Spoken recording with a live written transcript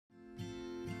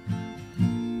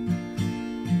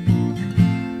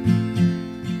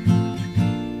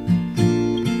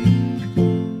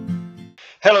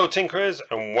Hello Tinkerers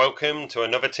and welcome to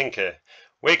another Tinker.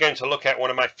 We're going to look at one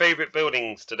of my favourite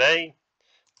buildings today,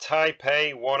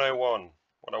 Taipei 101.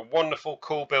 What a wonderful,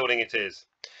 cool building it is.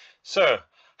 So,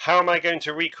 how am I going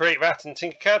to recreate that in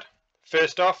TinkerCAD?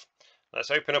 First off,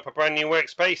 let's open up a brand new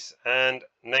workspace and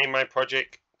name my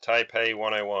project Taipei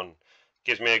 101.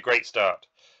 Gives me a great start.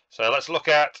 So let's look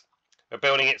at the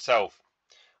building itself.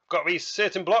 I've got these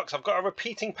certain blocks. I've got a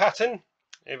repeating pattern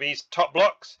of these top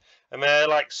blocks, and they're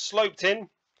like sloped in,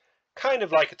 kind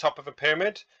of like a top of a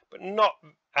pyramid, but not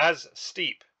as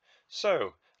steep.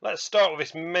 So let's start with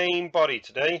this main body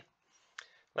today.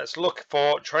 Let's look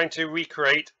for trying to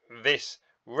recreate this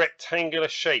rectangular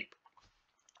shape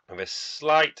with a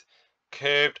slight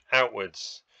curved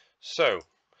outwards. So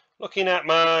looking at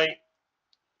my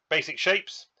basic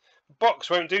shapes, box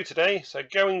won't do today, so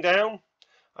going down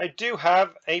I do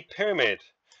have a pyramid.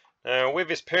 Now with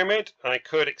this pyramid I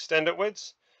could extend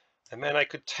upwards, and then I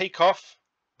could take off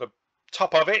the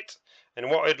top of it, and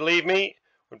what would leave me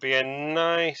would be a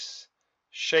nice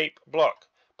shape block.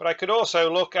 But I could also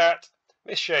look at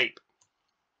this shape.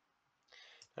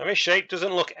 Now this shape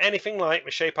doesn't look anything like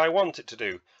the shape I want it to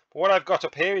do, but what I've got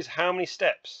up here is how many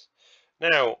steps.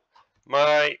 Now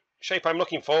my shape I'm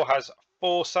looking for has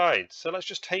 4 sides, so let's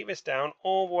just take this down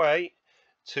all the way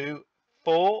to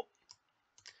 4.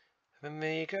 And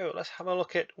there you go. Let's have a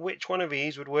look at which one of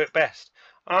these would work best.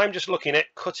 I'm just looking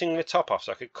at cutting the top off.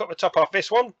 So I could cut the top off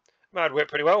this one. That would work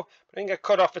pretty well. But I think I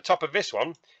cut off the top of this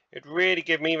one. It'd really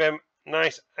give me the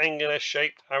nice angular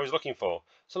shape I was looking for.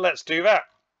 So let's do that.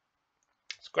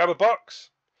 Let's grab a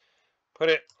box, put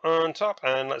it on top,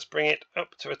 and let's bring it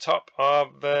up to the top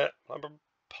of the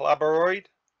plaboroid.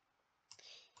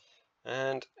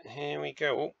 And here we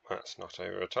go. Oh, that's not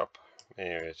over the top.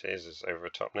 Here it is. It's over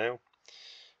the top now.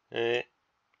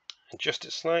 Adjust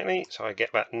it slightly so I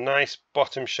get that nice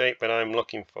bottom shape that I'm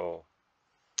looking for.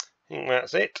 I think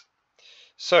that's it.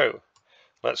 So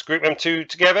let's group them two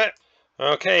together.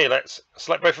 Okay, let's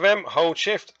select both of them, hold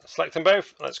shift, select them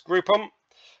both, let's group them,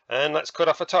 and let's cut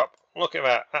off the top. Look at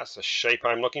that, that's the shape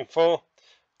I'm looking for.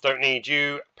 Don't need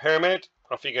you pyramid,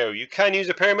 off you go. You can use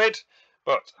a pyramid,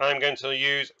 but I'm going to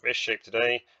use this shape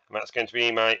today, and that's going to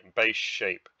be my base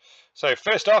shape. So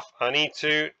first off, I need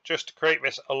to just create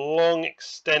this a long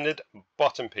extended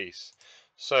bottom piece.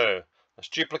 So let's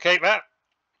duplicate that.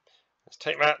 Let's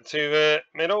take that to the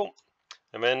middle,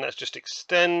 and then let's just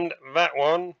extend that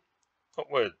one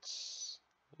upwards.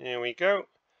 Here we go.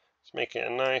 Let's make it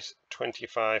a nice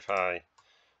 25 high.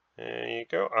 There you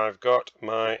go. I've got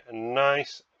my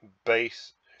nice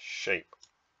base shape.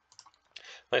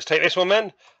 Let's take this one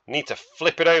then. I need to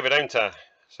flip it over, don't I?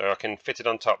 So I can fit it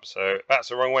on top. So that's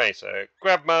the wrong way. So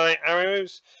grab my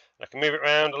arrows, I can move it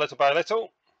around a little by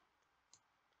little,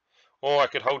 or I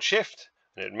could hold shift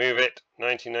and it'd move it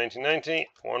 90, 90, 90,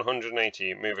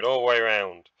 180, move it all the way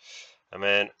around, and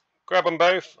then grab them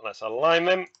both. Let's align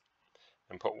them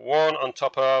and put one on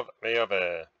top of the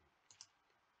other.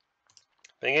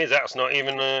 Thing is, that's not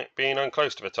even being on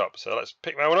close to the top. So let's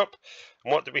pick that one up.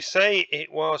 And what did we say? It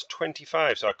was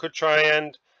 25. So I could try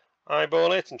and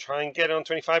eyeball it and try and get it on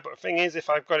 25, but the thing is, if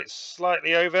I've got it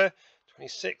slightly over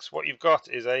 26, what you've got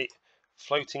is a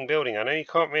floating building. I know you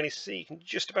can't really see, you can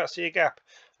just about see a gap.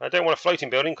 I don't want a floating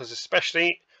building because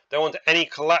especially don't want any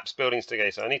collapsed buildings to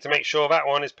go, so I need to make sure that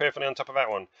one is perfectly on top of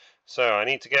that one. So I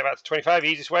need to get that to 25. The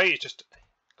easiest way is just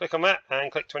click on that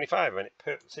and click 25, and it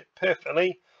puts it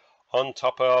perfectly on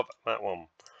top of that one.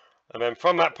 And then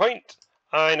from that point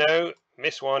I know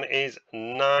this one is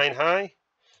 9 high,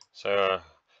 so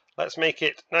let's make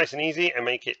it nice and easy and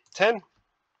make it 10.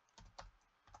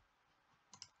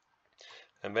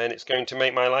 And then it's going to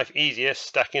make my life easier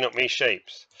stacking up these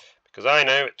shapes, because I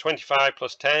know 25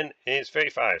 plus 10 is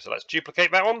 35. So let's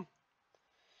duplicate that one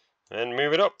and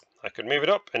move it up. I could move it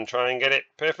up and try and get it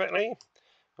perfectly.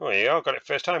 Oh, there you are, got it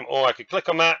first time. Or I could click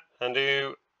on that and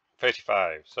do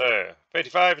 35. So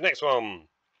 35, next one.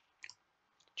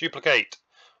 Duplicate.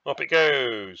 Up it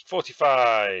goes.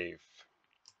 45.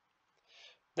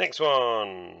 Next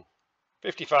one,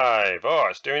 55. Oh,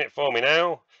 it's doing it for me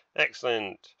now.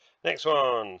 Excellent. Next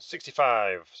one,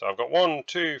 65. So I've got 1,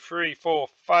 2, 3, 4,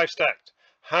 5 stacked.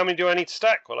 How many do I need to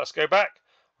stack? Well, let's go back.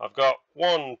 I've got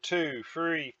 1, 2,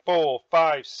 3, 4,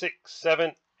 5, 6,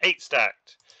 7, 8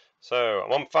 stacked. So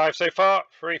I'm on 5 so far.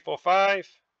 3, 4, 5,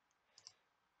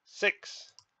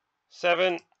 6,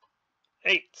 7,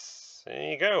 8.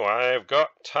 There you go. I've got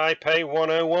Taipei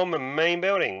 101, the main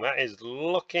building. That is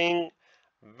looking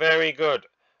very good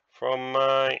from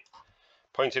my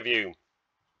point of view.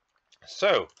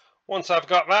 So once I've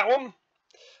got that one,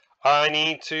 I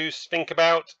need to think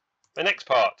about the next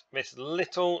part, this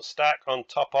little stack on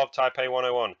top of Taipei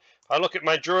 101. If I look at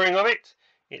my drawing of it,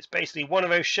 it's basically one of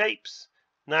those shapes,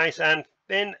 nice and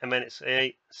thin, and then it's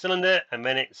a cylinder, and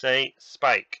then it's a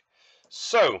spike.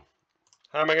 So,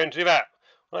 how am I going to do that?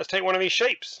 Well, let's take one of these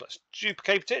shapes, let's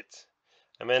duplicate it,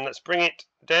 and then let's bring it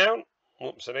down.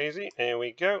 Whoops, so easy. Here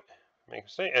we go. Make a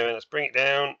mistake, and then let's bring it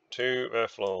down to the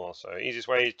floor. So, easiest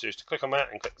way is just to click on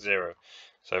that and click 0.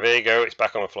 So there you go, it's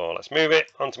back on the floor. Let's move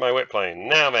it onto my whip plane.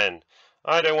 Now then,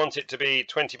 I don't want it to be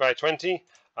 20 by 20.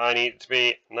 I need it to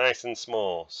be nice and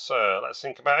small. So let's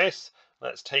think about this.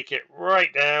 Let's take it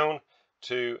right down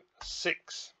to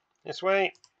 6 this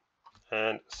way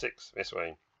and 6 this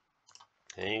way.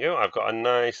 There you go, I've got a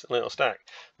nice little stack.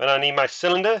 Then I need my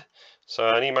cylinder. So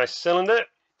I need my cylinder.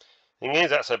 Thing is,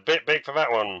 that's a bit big for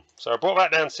that one. So I brought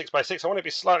that down 6 by 6. I want it to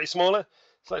be slightly smaller.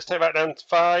 So let's take that down to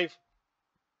 5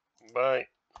 by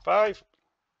 5.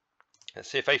 Let's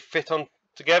see if they fit on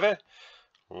together.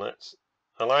 Let's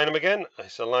align them again.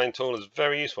 This align tool is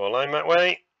very useful. Align that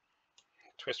way,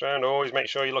 twist around. Always make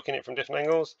sure you're looking at it from different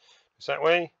angles. It's that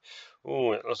way.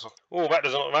 Oh, that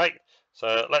doesn't look right.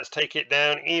 So let's take it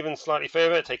down even slightly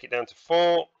further. Take it down to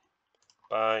 4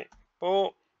 by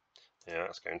 4. Yeah,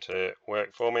 that's going to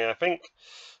work for me, I think.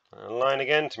 Align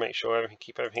again to make sure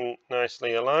keep everything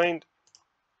nicely aligned.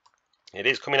 It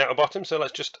is coming out the bottom, so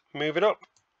let's just move it up,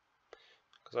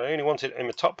 because I only want it in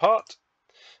the top part.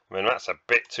 I mean, that's a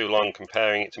bit too long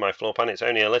comparing it to my floor plan. It's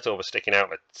only a little bit sticking out.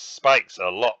 The spike's a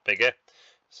lot bigger,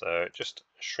 so just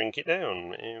shrink it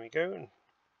down. Here we go.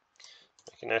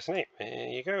 Make it nice and neat. There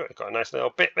you go. I've got a nice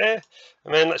little bit there.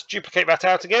 And then let's duplicate that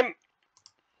out again.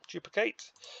 Duplicate.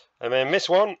 And then this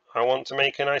one, I want to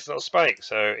make a nice little spike.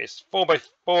 So it's 4 by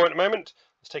 4 at the moment.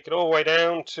 Let's take it all the way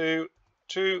down to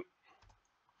 2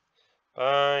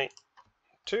 by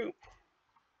 2,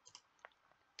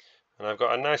 and I've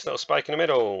got a nice little spike in the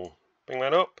middle. Bring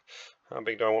that up. How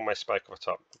big do I want my spike on the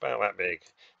top? About that big.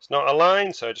 It's not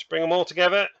aligned, so just bring them all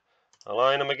together,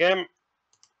 align them again,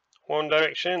 one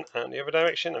direction and the other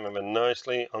direction, and then they're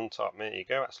nicely on top. There you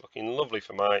go, that's looking lovely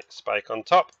for my spike on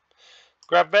top.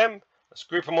 Grab them, let's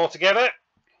group them all together.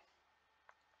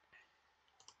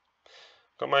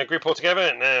 Got my group all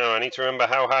together. Now I need to remember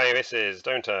how high this is,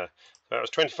 don't I? That was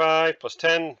 25 plus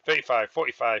 10, 35,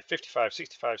 45, 55,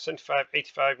 65, 75,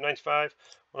 85, 95,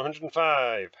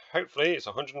 105. Hopefully it's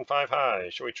 105 high.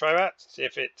 Shall we try that? See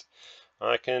if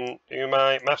I can do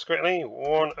my maths correctly.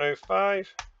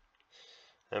 105.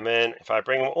 And then if I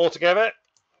bring them all together,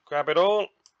 grab it all,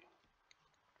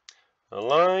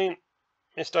 align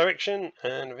this direction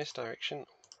and this direction.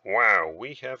 Wow,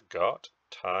 we have got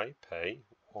Taipei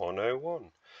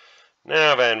 101.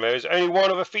 Now then, there's only one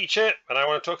other feature that I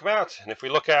want to talk about, and if we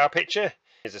look at our picture,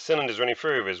 is the cylinders running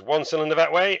through. There's one cylinder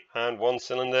that way and one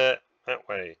cylinder that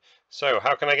way. So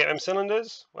how can I get them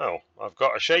cylinders? Well, I've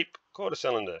got a shape called a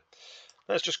cylinder.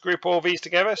 Let's just group all these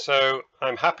together. So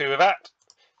I'm happy with that.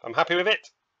 If I'm happy with it,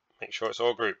 make sure it's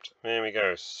all grouped. There we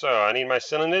go. So I need my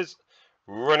cylinders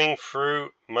running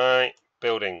through my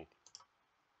building.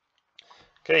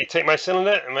 Okay, take my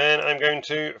cylinder, and then I'm going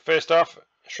to first off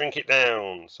shrink it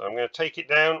down. So I'm going to take it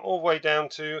down all the way down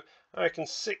to, I reckon,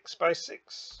 6 by 6.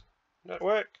 Does that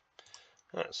work?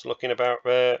 That's looking about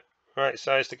the right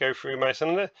size to go through my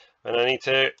cylinder. And I need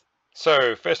to,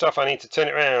 so first off I need to turn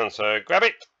it around. So grab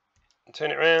it,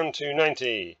 turn it around to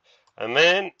 90. And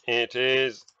then it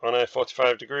is on a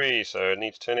 45 degrees. So I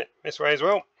need to turn it this way as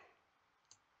well.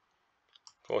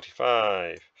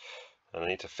 45. And I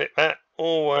need to fit that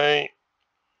all the way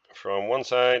from one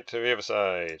side to the other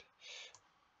side.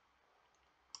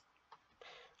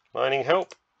 Lining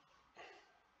help.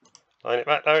 Line it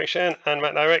that direction and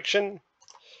that direction.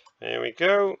 There we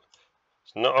go.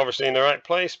 It's not obviously in the right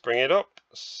place. Bring it up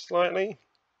slightly.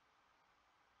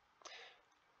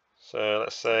 So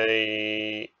let's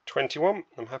say 21.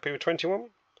 I'm happy with 21.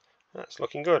 That's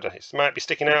looking good. It might be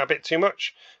sticking out a bit too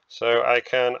much. So I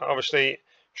can obviously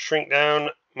shrink down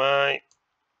my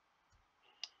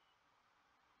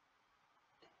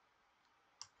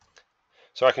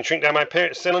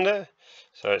cylinder.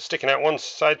 So it's sticking out one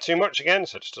side too much again,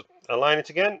 so just align it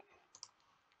again,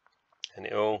 and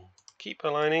it will keep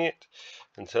aligning it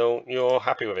until you're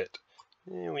happy with it.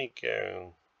 There we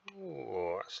go.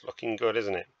 Ooh, that's looking good,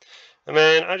 isn't it? And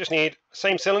then I just need the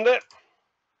same cylinder,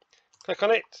 click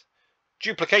on it,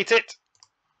 duplicate it,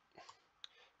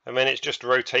 and then it's just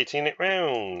rotating it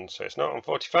round. So it's not on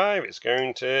 45, it's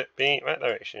going to be that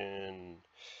direction.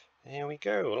 There we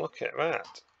go, look at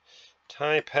that.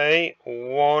 Taipei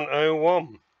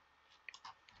 101.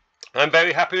 I'm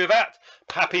very happy with that.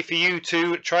 Happy for you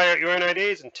to try out your own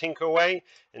ideas and tinker away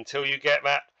until you get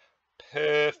that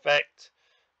perfect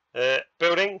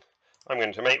building. I'm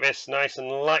going to make this nice and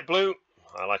light blue.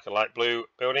 I like a light blue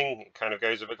building. It kind of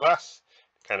goes with the glass.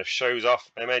 It kind of shows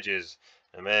off them edges.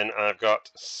 And then I've got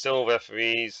silver for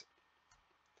these,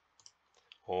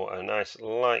 or a nice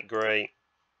light grey.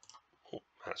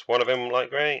 That's one of them, light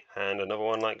grey, and another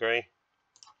one light grey.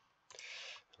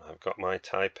 I've got my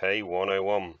Taipei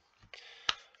 101.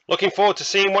 Looking forward to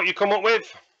seeing what you come up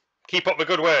with. Keep up the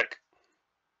good work.